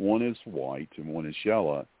 One is white and one is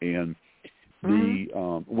yellow. And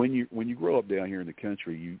when you grow up down here in the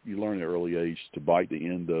country, you learn at an early age to bite the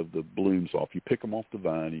end of the blooms off. You pick them off the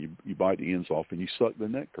vine, and you bite the ends off, and you suck the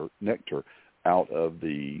nectar out of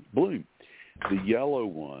the bloom. The yellow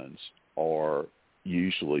ones are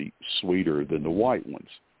usually sweeter than the white ones.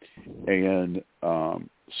 And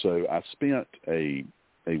so I spent a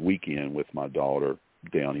weekend with my daughter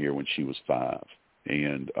down here when she was 5.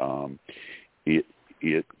 And it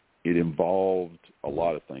involved a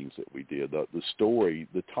lot of things that we did. The story,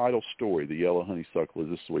 the title story, The Yellow Honeysuckle is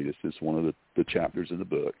the Sweetest, is one of the chapters in the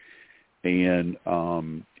book. And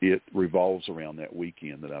it revolves around that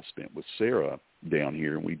weekend that I spent with Sarah down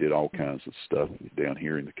here, and we did all kinds of stuff down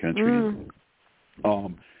here in the country.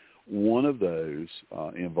 And, one of those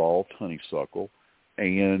involved honeysuckle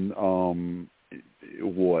and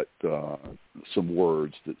some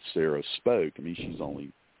words that Sarah spoke. I mean, she's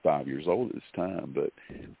only 5 years old at this time, but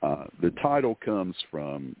the title comes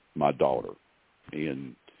from my daughter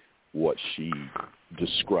and what she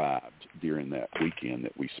described during that weekend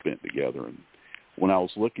that we spent together. And when I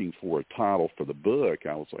was looking for a title for the book,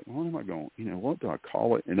 I was like, what am I going, what do I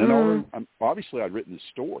call it? And then obviously I'd written this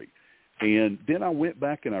story. And then I went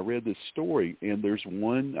back and I read this story, and there's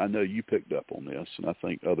one, I know you picked up on this, and I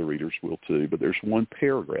think other readers will too, but there's one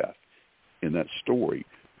paragraph in that story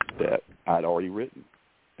that I'd already written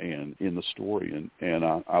and in the story. And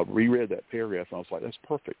I reread that paragraph, and I was like, that's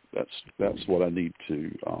perfect. That's what I need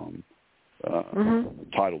to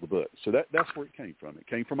title the book. So that's where it came from. It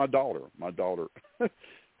came from my daughter. My daughter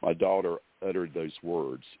uttered those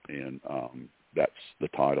words, and that's the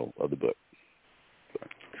title of the book. So.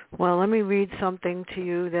 Well, let me read something to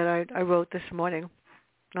you that I wrote this morning.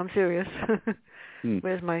 I'm serious.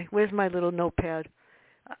 Where's my little notepad?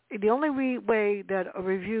 The only way that a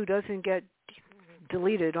review doesn't get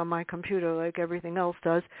deleted on my computer like everything else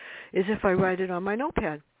does is if I write it on my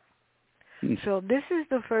notepad. So this is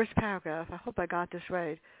the first paragraph, I hope I got this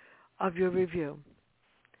right, of your review.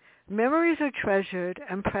 Memories are treasured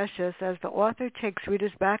and precious as the author takes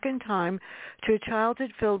readers back in time to a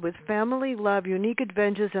childhood filled with family, love, unique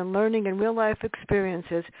adventures, and learning and real-life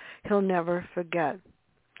experiences he'll never forget.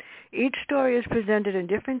 Each story is presented in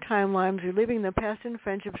different timelines, reliving the past and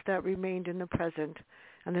friendships that remained in the present.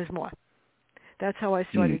 And there's more. That's how I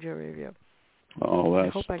started your review. Oh,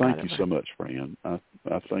 thank you right. so much, Fran. I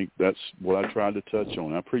think that's what I tried to touch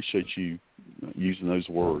on. I appreciate you using those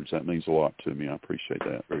words. That means a lot to me. I appreciate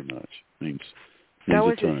that very much. Means that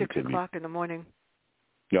was a ton at 6 to me. o'clock in the morning.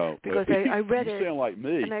 No, because I read you it, sound like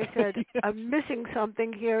me. and I said, I'm missing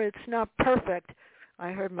something here. It's not perfect.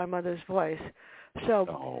 I heard my mother's voice.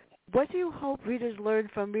 So what do you hope readers learn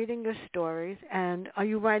from reading your stories, and are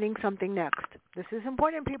you writing something next? This is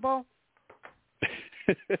important, people.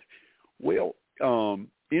 Well,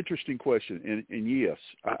 interesting question, and yes,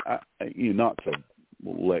 I not to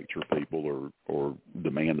lecture people or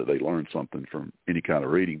demand that they learn something from any kind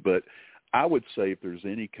of reading, but I would say if there's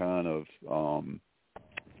any kind of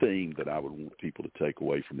thing that I would want people to take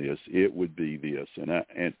away from this, it would be this,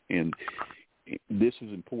 and this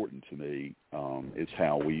is important to me. It's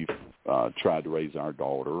how we've tried to raise our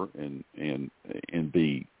daughter and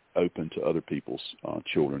be open to other people's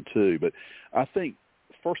children too. But I think,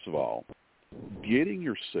 first of all, getting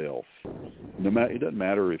yourself, it doesn't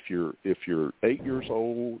matter if you're 8 years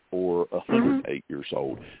old or 108 years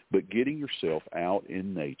old, but getting yourself out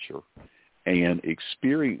in nature and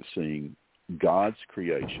experiencing God's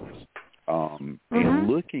creations, and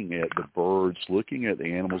looking at the birds, looking at the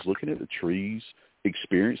animals, looking at the trees,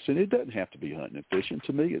 experiencing. It doesn't have to be hunting and fishing.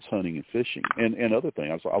 To me, it's hunting and fishing, and other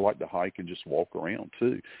things. I like to hike and just walk around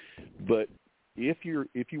too. But if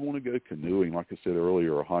you want to go canoeing, like I said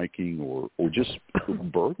earlier, or hiking, or just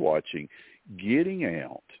bird watching, getting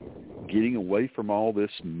out, getting away from all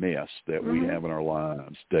this mess that we have in our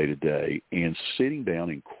lives day to day, and sitting down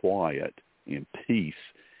in quiet and peace,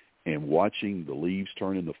 and watching the leaves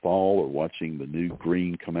turn in the fall, or watching the new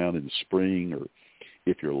green come out in the spring, or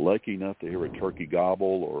if you're lucky enough to hear a turkey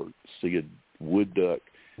gobble or see a wood duck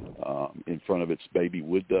in front of its baby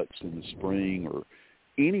wood ducks in the spring, or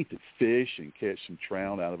anything, fish and catch some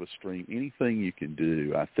trout out of a stream, anything you can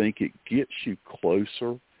do, I think it gets you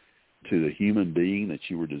closer to the human being that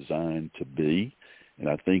you were designed to be, and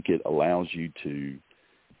I think it allows you to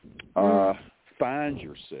find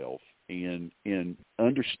yourself and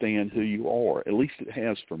understand who you are. At least it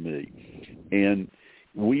has for me. And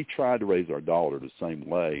we try to raise our daughter the same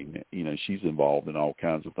way. You know, she's involved in all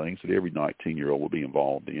kinds of things that every 19-year-old will be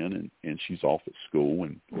involved in, and she's off at school,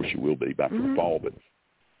 or she will be back in the fall. But,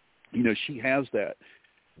 you know, she has that.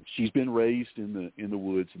 She's been raised in the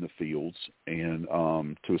woods and the fields, and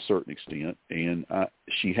to a certain extent, and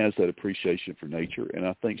she has that appreciation for nature, and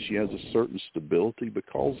I think she has a certain stability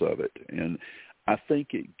because of it. And I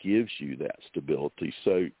think it gives you that stability.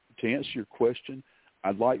 So to answer your question,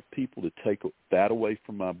 I'd like people to take that away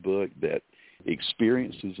from my book, that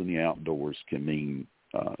experiences in the outdoors can mean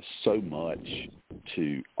so much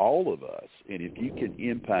to all of us. And if you can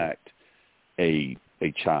impact a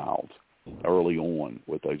child early on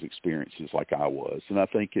with those experiences like I was, and I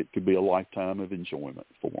think it could be a lifetime of enjoyment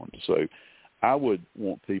for them. So I would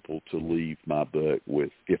want people to leave my book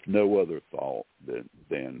with, if no other thought,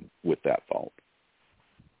 than with that thought.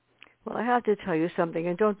 Well, I have to tell you something,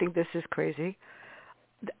 and don't think this is crazy.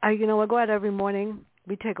 I go out every morning.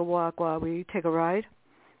 We take a walk while we take a ride,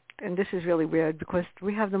 and this is really weird because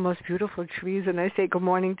we have the most beautiful trees, and I say good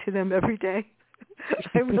morning to them every day.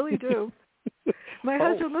 I really do. My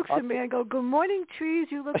husband looks at me and go, "Good morning, trees.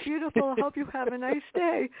 You look beautiful. I hope you have a nice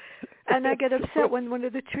day." And I get upset when one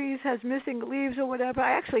of the trees has missing leaves or whatever.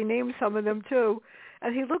 I actually named some of them too.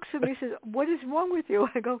 And he looks at me and says, "What is wrong with you?"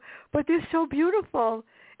 I go, "But they're so beautiful."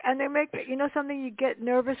 And they make, something, you get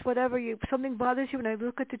nervous, whatever, something bothers you, and I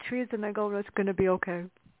look at the trees and I go, "That's going to be okay."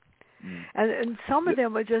 And some of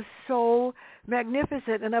them are just so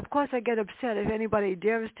magnificent. And, of course, I get upset if anybody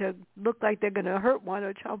dares to look like they're going to hurt one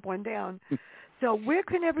or chomp one down. So where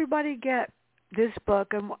can everybody get this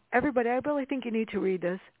book? And everybody, I really think you need to read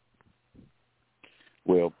this.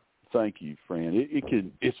 Well, thank you, Fran.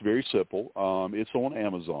 It's very simple. It's on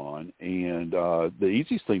Amazon, and the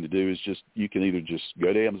easiest thing to do is you can either just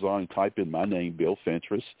go to Amazon and type in my name, Bill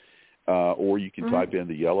Fentress, or you can type in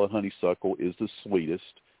The Yellow Honeysuckle is the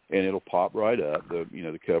Sweetest, and it'll pop right up. The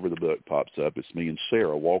cover of the book pops up. It's me and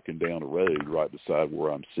Sarah walking down the road right beside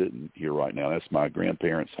where I'm sitting here right now. That's my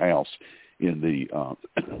grandparents' house in the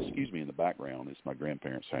in the background. It's my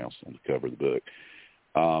grandparents' house on the cover of the book.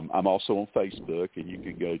 I'm also on Facebook, and you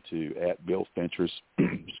can go to at Bill Fentress,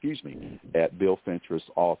 at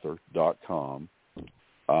bill.fentressauthor.com.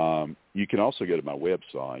 You can also go to my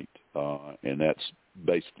website, and that's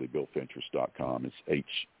basically billfentress.com. It's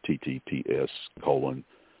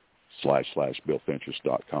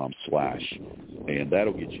https://billfentress.com/ and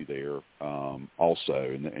that'll get you there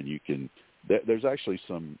also. And you can. There's actually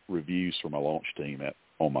some reviews from my launch team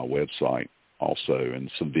on my website also, and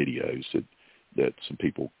some videos that some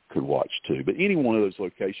people could watch too. But any one of those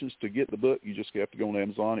locations, to get the book, you just have to go on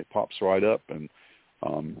Amazon. It pops right up, and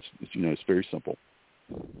it's very simple.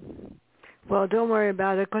 Well, don't worry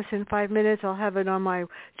about it, because in 5 minutes I'll have it on my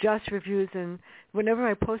Just Reviews, and whenever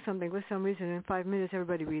I post something, for some reason, in 5 minutes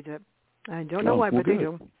everybody reads it. I don't know why, but they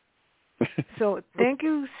do. So thank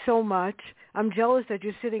you so much. I'm jealous that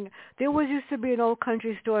you're sitting. There used to be an old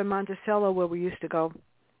country store in Monticello where we used to go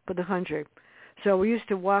for the country. So we used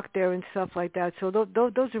to walk there and stuff like that. So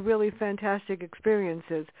those are really fantastic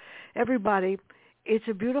experiences. Everybody, it's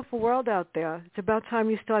a beautiful world out there. It's about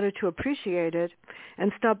time you started to appreciate it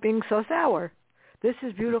and stop being so sour. This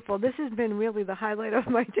is beautiful. This has been really the highlight of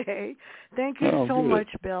my day. Thank you so much,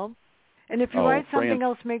 Bill. And if you write something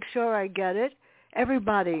else, make sure I get it.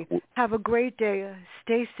 Everybody, have a great day.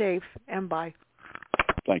 Stay safe, and bye.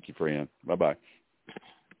 Thank you, Fran. Bye-bye.